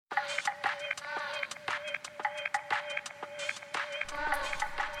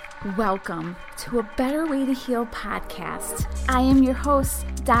Welcome to A Better Way to Heal podcast. I am your host,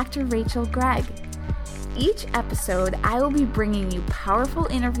 Dr. Rachel Gregg. Each episode, I will be bringing you powerful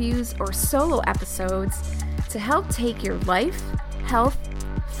interviews or solo episodes to help take your life, health,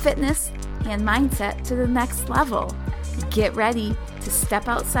 fitness, and mindset to the next level. Get ready to step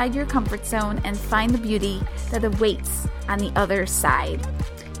outside your comfort zone and find the beauty that awaits on the other side.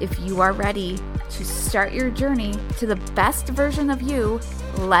 If you are ready to start your journey to the best version of you,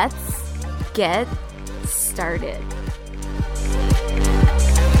 let's get started.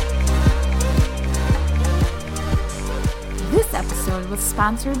 This episode was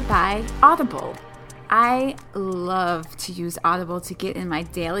sponsored by Audible. I love to use Audible to get in my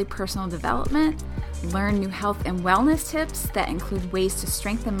daily personal development, learn new health and wellness tips that include ways to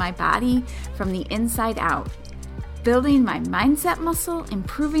strengthen my body from the inside out, building my mindset muscle,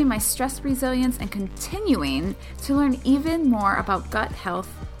 improving my stress resilience, and continuing to learn even more about gut health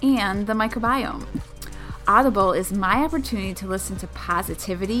and the microbiome. Audible is my opportunity to listen to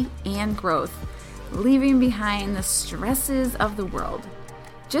positivity and growth, leaving behind the stresses of the world.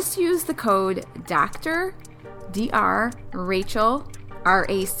 Just use the code Dr. Rachel,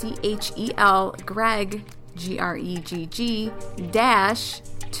 RACHEL, Greg, GREGG,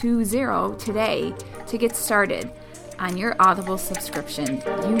 -20 today to get started on your Audible subscription.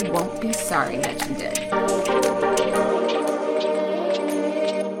 You won't be sorry that you did.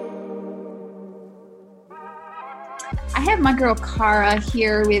 I have my girl Cara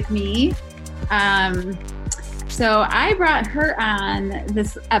here with me. So I brought her on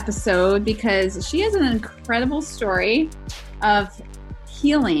this episode because she has an incredible story of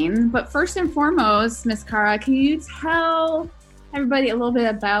healing. But first and foremost, Miss Cara, can you tell everybody a little bit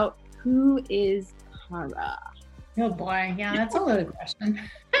about who is Cara? Oh boy, yeah, that's a loaded question.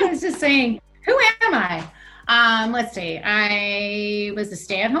 I was just saying, who am I? Let's see. I was a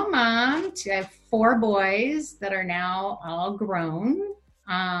stay-at-home mom. I have 4 boys that are now all grown.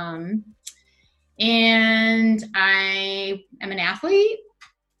 And I am an athlete,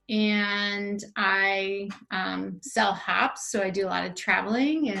 and I sell hops. So I do a lot of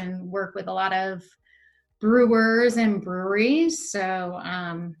traveling and work with a lot of brewers and breweries. So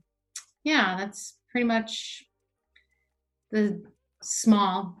yeah, that's pretty much the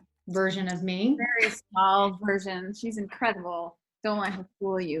small version of me. Very small version. She's incredible. Don't let her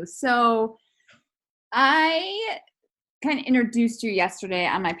fool you. So I kind of introduced you yesterday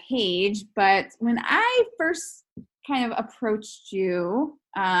on my page, but when I first kind of approached you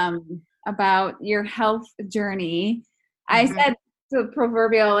about your health journey, I said the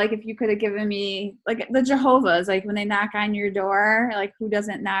proverbial, like, if you could have given me, like, the Jehovah's, like, when they knock on your door, like, who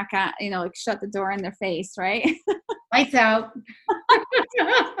doesn't knock on, like, shut the door in their face, right? Lights out.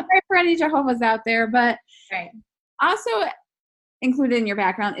 Sorry for any Jehovah's out there, but right. Also included in your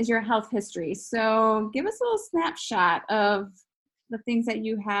background is your health history. So give us a little snapshot of the things that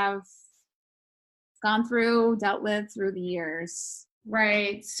you have gone through, dealt with through the years.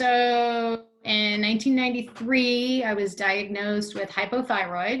 Right. So in 1993, I was diagnosed with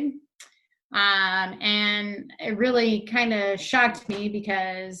hypothyroid. And it really kind of shocked me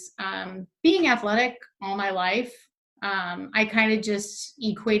because being athletic all my life, I kind of just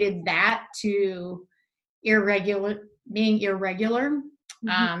equated that to being irregular.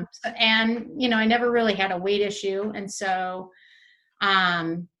 And, I never really had a weight issue. And so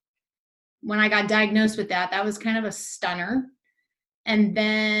when I got diagnosed with that was kind of a stunner. And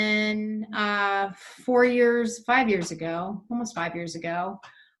then 5 years ago, almost 5 years ago,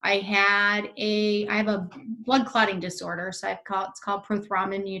 I have a blood clotting disorder. So it's called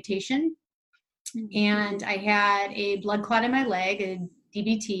prothrombin mutation. And I had a blood clot in my leg, a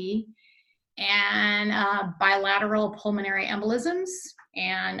DVT, and bilateral pulmonary embolisms,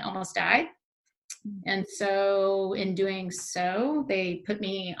 and almost died. And so in doing so, they put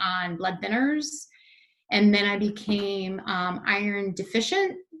me on blood thinners, and then I became iron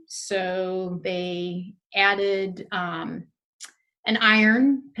deficient. So they added an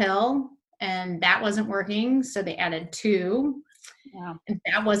iron pill, and that wasn't working. So they added 2. Yeah. And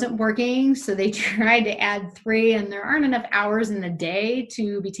that wasn't working. So they tried to add 3, and there aren't enough hours in the day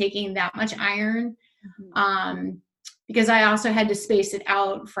to be taking that much iron. Because I also had to space it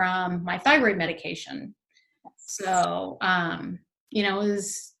out from my thyroid medication. So, it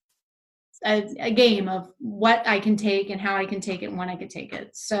was a game of what I can take and how I can take it and when I could take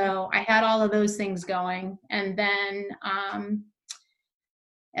it. So I had all of those things going. And then,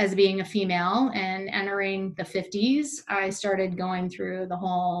 as being a female and entering the 50s, I started going through the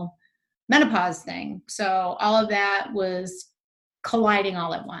whole menopause thing. So all of that was colliding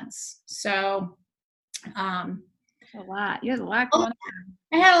all at once. So A lot. You had a lot Oh, going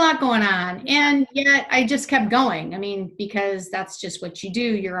I had a lot going on, and yet I just kept going. I mean, because that's just what you do.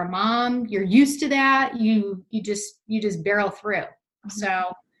 You're a mom. You're used to that. You just barrel through. on.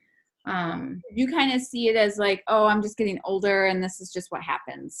 So, um, You kind of see it as like, oh, I'm just getting older and this is just what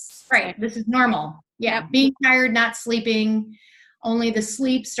happens. right. This is normal. Yeah. Yep. Being tired, not sleeping. Only the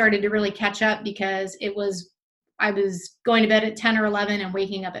sleep started to really catch up because I was going to bed at 10 or 11 and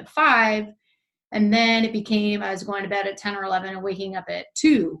waking up at 5. And then it became, I was going to bed at 10 or 11 and waking up at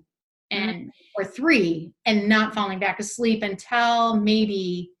 2 or 3 and not falling back asleep until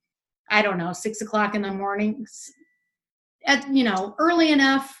maybe, I don't know, 6 o'clock in the morning, early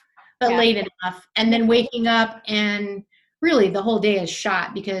enough, but late enough. And then waking up, and really the whole day is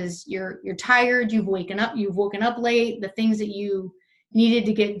shot because you're tired. You've woken up late. The things that you needed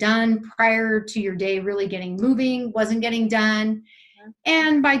to get done prior to your day really getting moving wasn't getting done.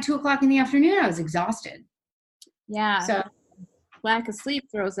 And by 2 o'clock in the afternoon, I was exhausted. Yeah. So lack of sleep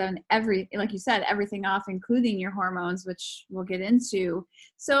throws on like you said, everything off, including your hormones, which we'll get into.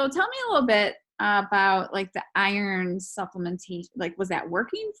 So tell me a little bit about like the iron supplementation. Like, was that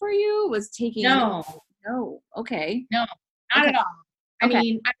working for you? Was taking no, okay. No, not at all. I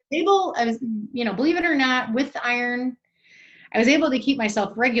mean, I was, believe it or not, with the iron, I was able to keep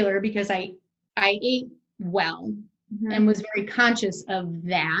myself regular because I ate well and was very conscious of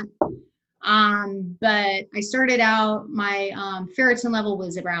that. But I started out, my ferritin level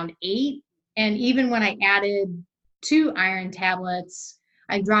was around 8. And even when I added 2 iron tablets,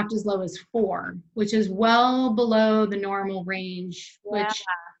 I dropped as low as 4, which is well below the normal range, which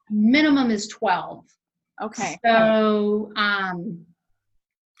minimum is 12. Okay. So, wow.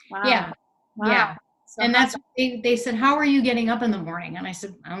 Yeah. Wow. So and that's, they said, how are you getting up in the morning? And I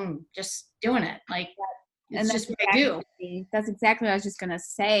said, I'm just doing it. Like, it's just what I do. That's exactly what I was just going to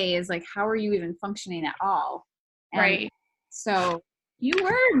say, is like, how are you even functioning at all? And right. So you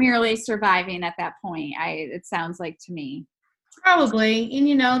were merely surviving at that point. It sounds like to me. Probably.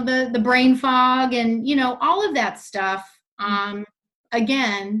 And, the brain fog and, all of that stuff.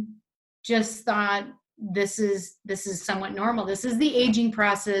 Again, just thought this is somewhat normal. This is the aging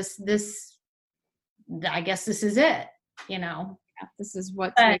process. I guess this is it, Yeah, this is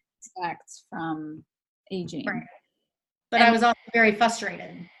what to expect from aging. Right. But I was also very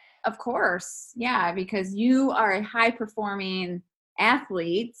frustrated. Of course. Yeah, because you are a high performing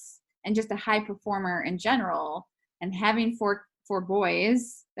athlete and just a high performer in general, and having four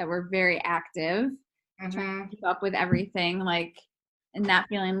boys that were very active, trying to keep up with everything, like, and not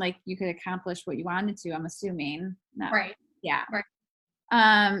feeling like you could accomplish what you wanted to, I'm assuming. Right. Yeah. Right.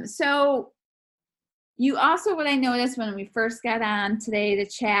 So you also, what I noticed when we first got on today to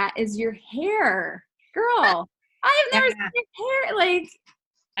chat is your hair. Girl, I have never seen your hair. Like,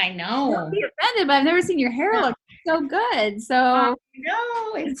 I know. Don't be offended, but I've never seen your hair look so good. So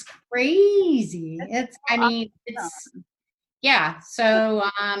no, it's crazy. Yeah. So,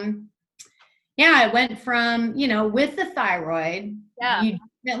 I went from, with the thyroid, you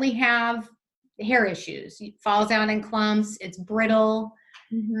definitely have hair issues. It falls out in clumps. It's brittle.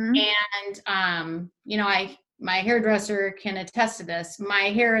 And, my hairdresser can attest to this.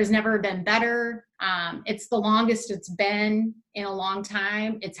 My hair has never been better. It's the longest it's been in a long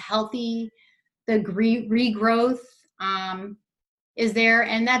time. It's healthy. The regrowth is there.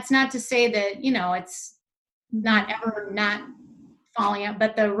 And that's not to say that, it's not ever not falling out,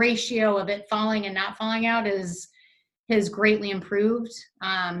 but the ratio of it falling and not falling out has greatly improved.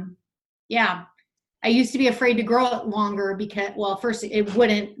 I used to be afraid to grow it longer because, well, first it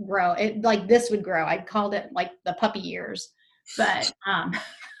wouldn't grow. It like this would grow. I'd called it like the puppy ears, but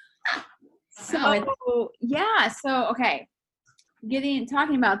So okay,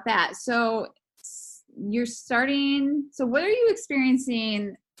 talking about that. So you're starting. So what are you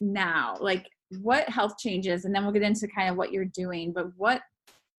experiencing now? Like, what health changes, and then we'll get into kind of what you're doing. But what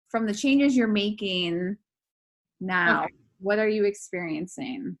from the changes you're making now? Okay. What are you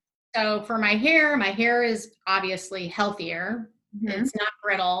experiencing? So for my hair is obviously healthier. It's not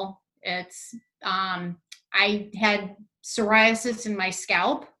brittle. It's, I had psoriasis in my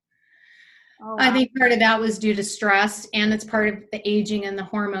scalp. Oh, wow. I think part of that was due to stress, and it's part of the aging and the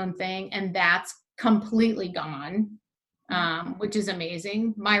hormone thing. And that's completely gone, which is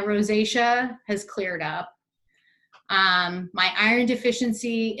amazing. My rosacea has cleared up. My iron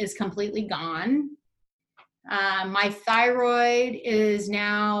deficiency is completely gone. My thyroid is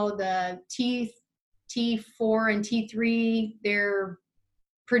now the T4 and T3 they're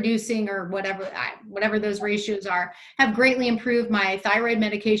producing, or whatever those ratios are, have greatly improved. My thyroid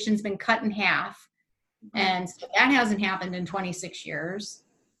medication's been cut in half. And so that hasn't happened in 26 years.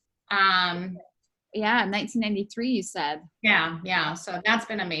 Yeah, 1993, you said. Yeah. So that's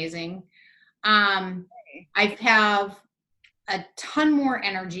been amazing. I have a ton more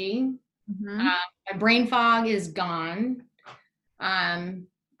energy. Mm-hmm. My brain fog is gone. Um,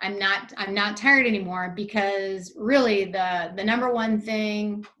 I'm not tired anymore, because really the number one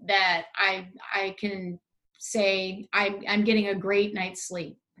thing that I can say, I'm getting a great night's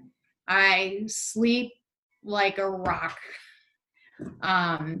sleep. I sleep like a rock.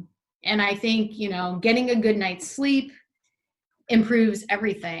 Um, and I think, getting a good night's sleep improves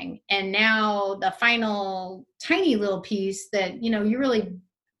everything. And now the final tiny little piece that,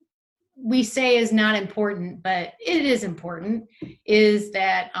 we say is not important, but it is important, is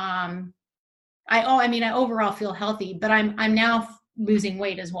that I overall feel healthy, but I'm now losing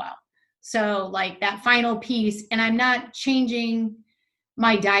weight as well. So like that final piece, and I'm not changing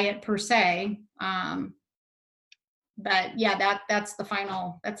my diet per se. But yeah, that's the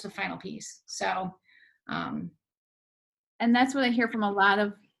final piece. So um And that's what I hear from a lot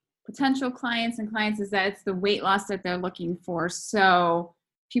of potential clients and clients, is that it's the weight loss that they're looking for. So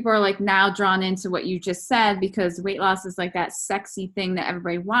people are like now drawn into what you just said, because weight loss is like that sexy thing that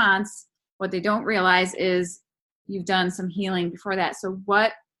everybody wants. What they don't realize is you've done some healing before that. So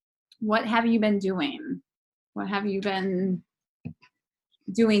what have you been doing? What have you been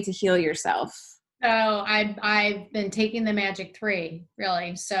doing to heal yourself? so I've been taking the magic 3,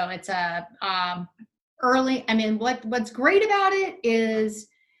 really. So it's a early, what's great about it is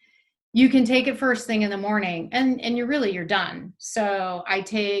you can take it first thing in the morning, and you're done. So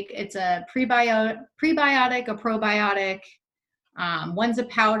it's a prebiotic, a probiotic. One's a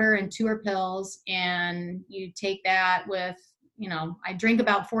powder and 2 are pills, and you take that with, I drink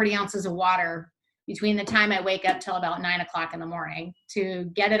about 40 ounces of water between the time I wake up till about 9 o'clock in the morning, to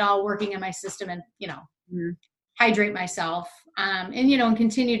get it all working in my system, and Mhm. hydrate myself, and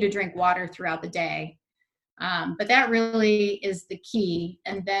continue to drink water throughout the day. But that really is the key.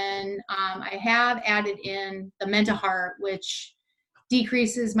 And then I have added in the Menta Heart, which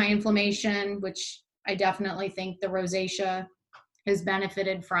decreases my inflammation, which I definitely think the rosacea has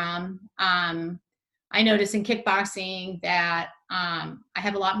benefited from. I notice in kickboxing that I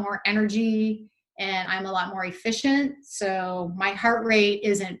have a lot more energy, and I'm a lot more efficient. So my heart rate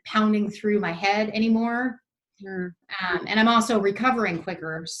isn't pounding through my head anymore. Mm. And I'm also recovering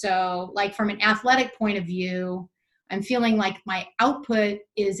quicker. So, like, from an athletic point of view, I'm feeling like my output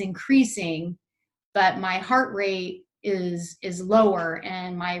is increasing, but my heart rate is lower,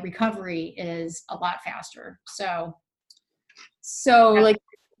 and my recovery is a lot faster. So like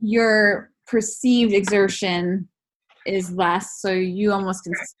your perceived exertion is less, so you almost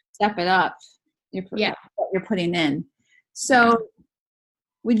can step it up. Yeah. What you're putting in. Yeah. So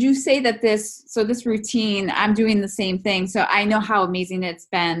would you say that this routine, I'm doing the same thing. So I know how amazing it's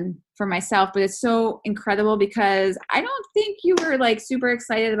been for myself, but it's so incredible, because I don't think you were like super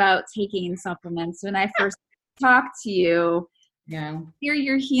excited about taking supplements when I first talked to you. Yeah. Here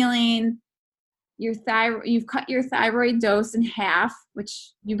you're healing your thyroid. You've cut your thyroid dose in half,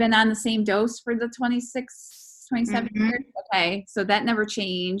 which you've been on the same dose for the 26, 27 Mhm. years. Okay. So that never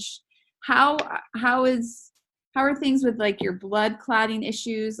changed. How, how is, how are things with like your blood clotting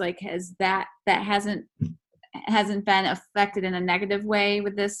issues? Like has that hasn't been affected in a negative way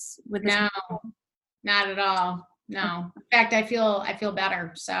with this? No, not at all. No. In fact, I feel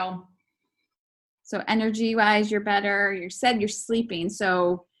better. So So energy wise, you're better. You said you're sleeping.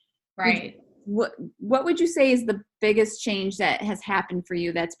 So would right. what would you say is the biggest change that has happened for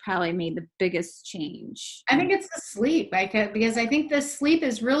you, that's probably made the biggest change? I think it's the sleep. Because I think the sleep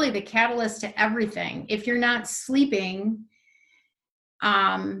is really the catalyst to everything. If you're not sleeping,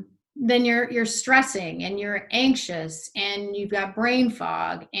 then you're stressing, and you're anxious, and you've got brain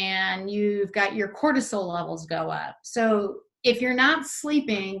fog, and you've got your cortisol levels go up. So if you're not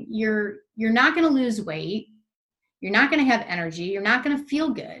sleeping, you're not going to lose weight. You're not going to have energy. You're not going to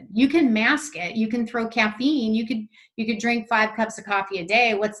feel good. You can mask it. You can throw caffeine. You could drink 5 cups of coffee a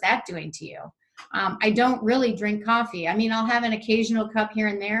day. What's that doing to you? I don't really drink coffee. I mean, I'll have an occasional cup here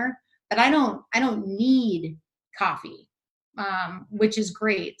and there, but I don't need coffee, which is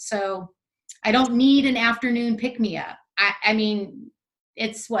great. So I don't need an afternoon pick me up. I mean,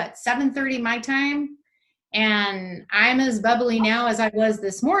 it's what, 7:30 my time, and I'm as bubbly now as I was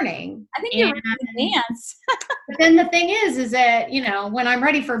this morning. I think you're And ready to dance. but then the thing is that, when I'm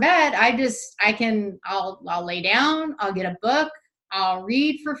ready for bed, I'll lay down, I'll get a book, I'll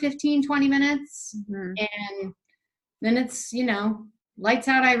read for 15, 20 minutes, Mhm. and then it's, lights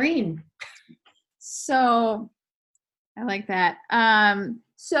out Irene. So I like that.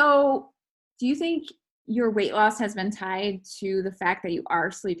 So do you think your weight loss has been tied to the fact that you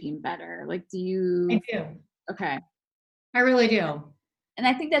are sleeping better? Like, do you? I do. Okay. I really do. And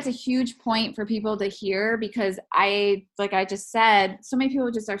I think that's a huge point for people to hear, because like I just said, so many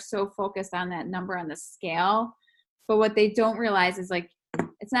people just are so focused on that number on the scale. But what they don't realize is, like,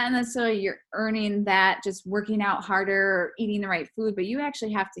 it's not necessarily you're earning that just working out harder or eating the right food, but you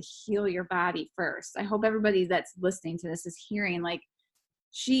actually have to heal your body first. I hope everybody that's listening to this is hearing, like,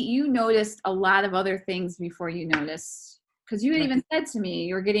 you noticed a lot of other things before you noticed, because you had even said to me,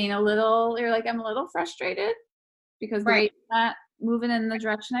 you're like, I'm a little frustrated because the weight's not moving in the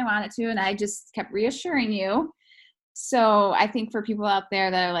direction I want it to. And I just kept reassuring you. So I think for people out there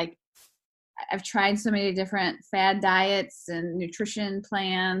that are like, I've tried so many different fad diets and nutrition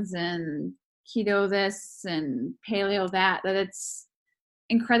plans and keto this and paleo that it's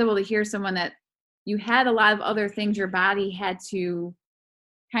incredible to hear someone that you had a lot of other things your body had to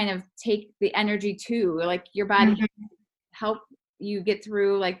kind of take the energy to, like your body help you get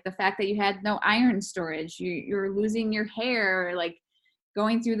through, like the fact that you had no iron storage, you're losing your hair, like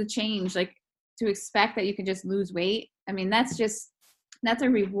going through the change, like to expect that you can just lose weight. I mean, that's a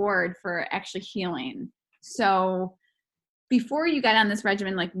reward for actually healing. So before you got on this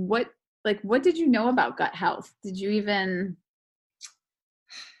regimen, what did you know about gut health? Did you even?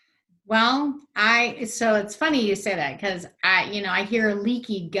 Well, so it's funny you say that, because I hear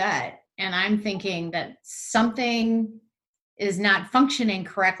leaky gut and I'm thinking that something is not functioning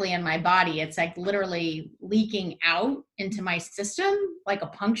correctly in my body. It's like literally leaking out into my system like a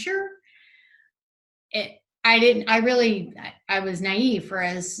puncture. I was naive, for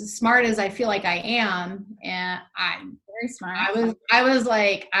as smart as I feel like I am. And Very smart. I was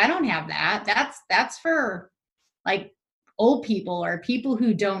like, I don't have that. That's for like old people or people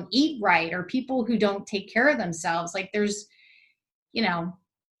who don't eat right or people who don't take care of themselves. Like there's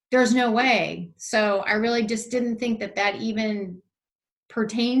no way. So I really just didn't think that even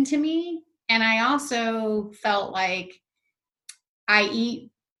pertained to me. And I also felt like I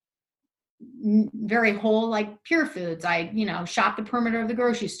eat very whole, like pure foods. I, shop the perimeter of the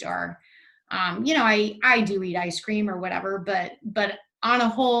grocery store. I do eat ice cream or whatever, but on a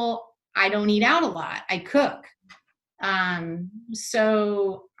whole, I don't eat out a lot. I cook.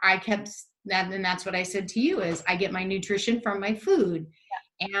 So I kept that, and that's what I said to you is I get my nutrition from my food,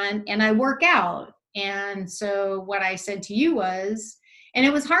 and I work out. And so what I said to you was, and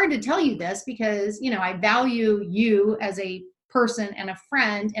it was hard to tell you this because, I value you as a person and a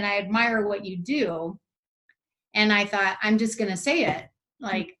friend, and I admire what you do. And I thought, I'm just going to say it.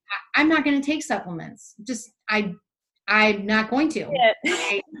 Like, I'm not going to take supplements. I'm not going to.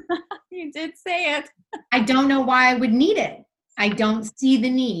 You did say it. I don't know why I would need it. I don't see the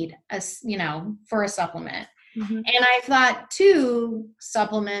need, for a supplement. Mm-hmm. And I thought too,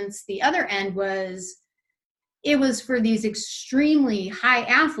 supplements, the other end it was for these extremely high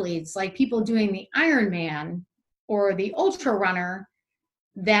athletes, like people doing the Ironman or the ultra runner,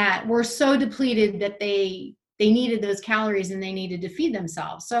 that were so depleted that they needed those calories and they needed to feed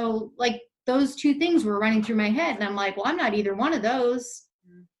themselves. So like those two things were running through my head, and I'm like, well, I'm not either one of those.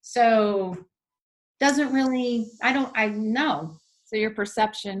 So I know. So your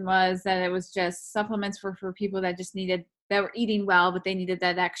perception was that it was just supplements for people that were eating well, but they needed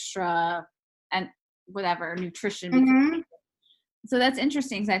that extra and whatever nutrition. Mm-hmm. So that's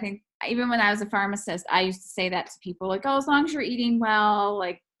interesting, because I think even when I was a pharmacist, I used to say that to people, like, oh, as long as you're eating well,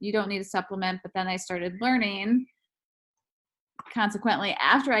 like you don't need a supplement. But then I started learning, consequently,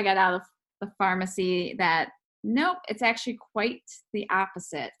 after I got out of the pharmacy, that nope, it's actually quite the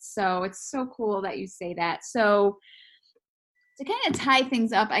opposite. So it's so cool that you say that. So to kind of tie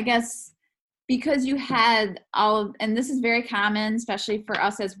things up, I guess, because you had and this is very common, especially for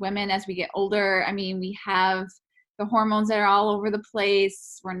us as women, as we get older. I mean, we have the hormones that are all over the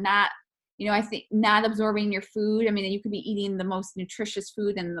place. We're not, I think not absorbing your food. I mean, you could be eating the most nutritious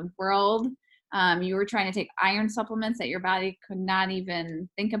food in the world. You were trying to take iron supplements that your body could not even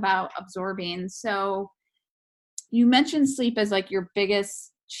think about absorbing. So you mentioned sleep as like your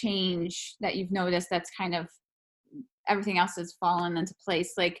biggest change that you've noticed. That's kind of everything else has fallen into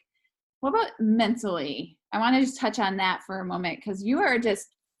place. Like, what about mentally? I want to just touch on that for a moment, because you are just,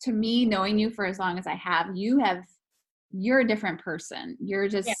 to me, knowing you for as long as I have, you're a different person. You're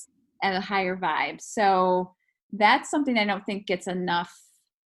just at a higher vibe. So that's something I don't think gets enough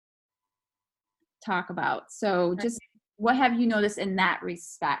talk about. So just what have you noticed in that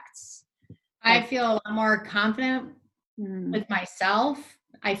respect? I feel a lot more confident with myself.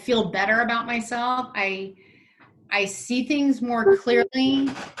 I feel better about myself. I see things more clearly.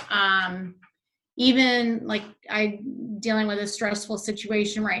 even like I'm dealing with a stressful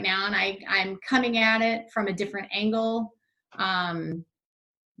situation right now, and I'm coming at it from a different angle.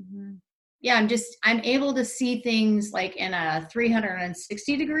 Yeah, I'm able to see things like in a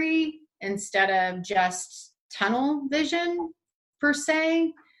 360 degree instead of just tunnel vision per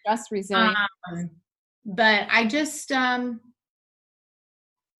se. Stress resilient. But I just, yeah,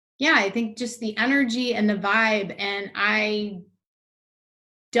 I think just the energy and the vibe, and I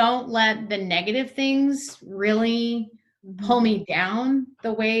don't let the negative things really pull me down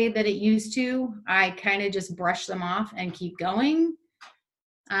the way that it used to. I kind of just brush them off and keep going.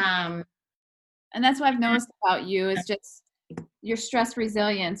 And that's what I've noticed about you is just your stress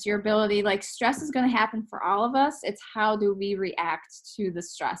resilience, your ability, like stress is going to happen for all of us. It's how do we react to the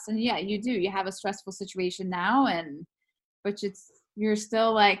stress? And yeah, you do. You have a stressful situation now, but you're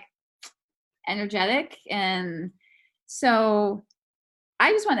still like energetic. And so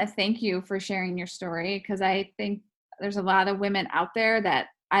I just want to thank you for sharing your story, because I think there's a lot of women out there that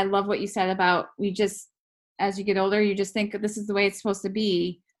I love what you said about as you get older, you just think this is the way it's supposed to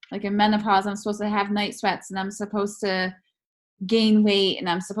be. Like in menopause, I'm supposed to have night sweats and I'm supposed to gain weight and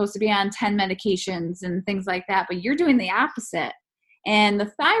I'm supposed to be on 10 medications and things like that. But you're doing the opposite. And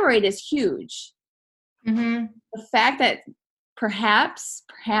the thyroid is huge. The fact that perhaps,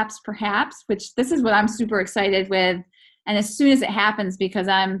 which this is what I'm super excited with. And as soon as it happens, because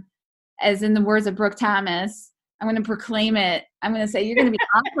as in the words of Brooke Thomas, I'm going to proclaim it. I'm going to say you're going to be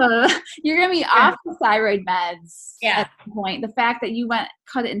off the thyroid meds at the point. The fact that you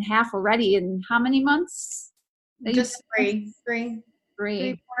cut it in half already in how many months? Just three, 4.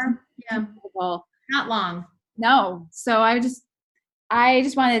 Yeah. Not long. No. So I just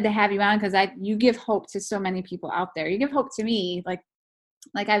wanted to have you on because you give hope to so many people out there. You give hope to me. Like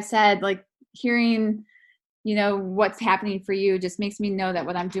I've said, like hearing, what's happening for you just makes me know that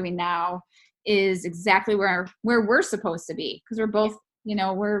what I'm doing now is exactly where we're supposed to be, because we're both,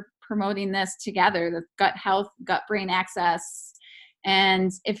 we're promoting this together, the gut health, gut brain access.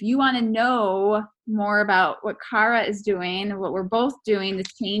 And if you want to know more about what Cara is doing, what we're both doing to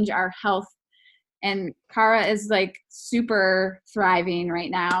change our health, and Cara is like super thriving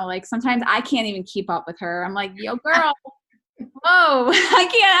right now. Like sometimes I can't even keep up with her. I'm like, yo girl, whoa,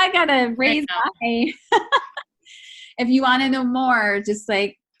 I gotta raise my, if you want to know more, just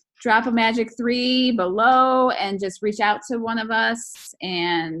like drop a magic 3 below and just reach out to one of us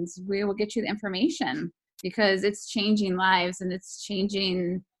and we will get you the information, because it's changing lives and it's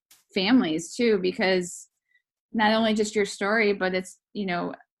changing families too, because not only just your story, but it's,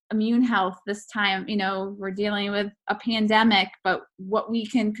 immune health this time, we're dealing with a pandemic, but what we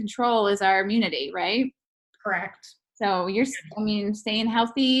can control is our immunity, right? Correct. So staying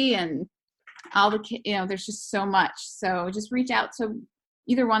healthy and all the, there's just so much. So just reach out to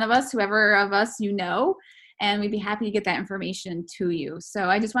either one of us, whoever of us, and we'd be happy to get that information to you. So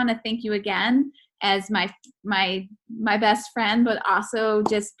I just want to thank you again as my best friend, but also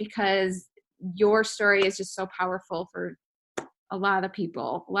just because your story is just so powerful for a lot of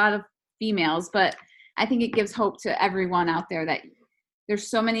people, a lot of females, but I think it gives hope to everyone out there that there's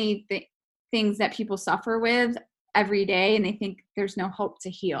so many things that people suffer with every day and they think there's no hope to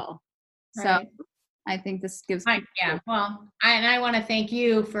heal. Right. So I think this gives hope. Well, I want to thank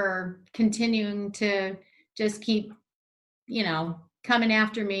you for continuing to just keep, coming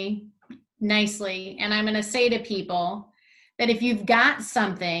after me nicely. And I'm going to say to people that if you've got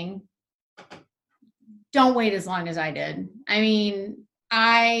something, don't wait as long as I did. I mean,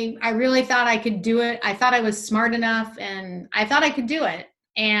 I really thought I could do it. I thought I was smart enough and I thought I could do it.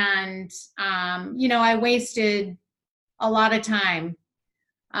 And, I wasted a lot of time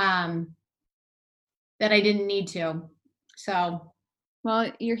that I didn't need to. So. Well,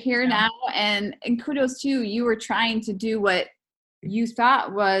 you're here now, and kudos to you. You were trying to do what you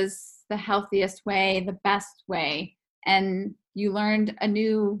thought was the healthiest way, the best way. And you learned a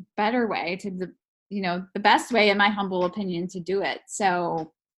new, better way the best way, in my humble opinion, to do it.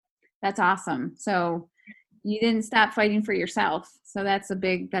 So that's awesome. So you didn't stop fighting for yourself. So that's a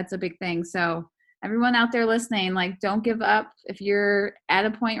big thing. So everyone out there listening, like, don't give up. If you're at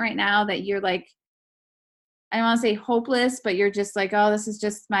a point right now that you're like, I don't want to say hopeless, but you're just like, oh, this is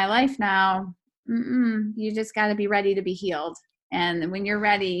just my life now. You just got to be ready to be healed. And when you're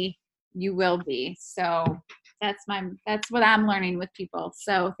ready, you will be. So that's what I'm learning with people.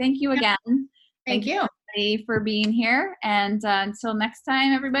 So thank you again. Thank you everybody for being here. And until next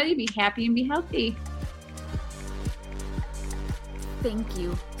time, everybody, be happy and be healthy. Thank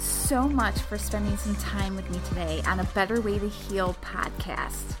you so much for spending some time with me today on a Better Way to Heal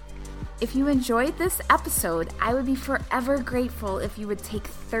podcast. If you enjoyed this episode, I would be forever grateful if you would take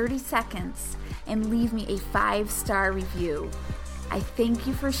 30 seconds and leave me a 5-star review. I thank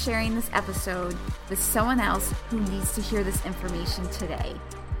you for sharing this episode with someone else who needs to hear this information today.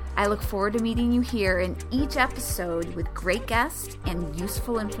 I look forward to meeting you here in each episode with great guests and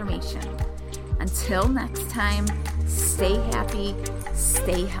useful information. Until next time, stay happy,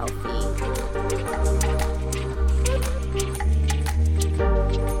 stay healthy.